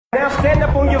Now stand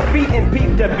up on your feet and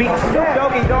beat the beat. Snoop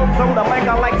Doggy Dogg's on the mic,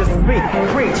 I like to speak.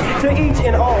 Preach to each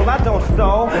and all, I don't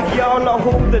stall. Y'all know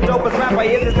who the dopest rapper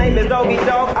is, his name is Doggy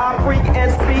Dogg. I freak and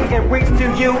speak and reach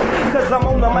to you, cause I'm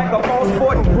on the microphone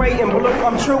sporting gray and blue.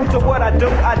 I'm true to what I do,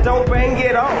 I don't bang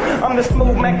it on. I'm the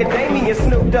smooth macadamia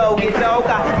Snoop Doggy Dogg.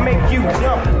 I make you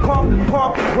jump,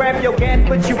 pump, grab your gas,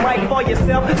 but you might fall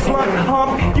yourself. Slump,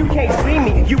 hump, you can't see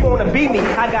me, you wanna be me.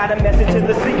 I got a message to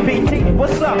the CPT.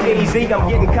 What's up, Eazy? I'm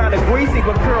getting kinda greasy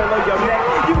with curl on your neck.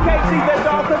 You can't see the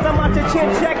dog cause I'm out your chin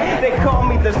check. They call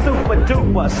me the super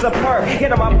duper superb.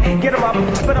 Hit 'em up, get 'em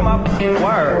up, spit 'em up.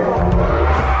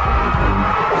 Word.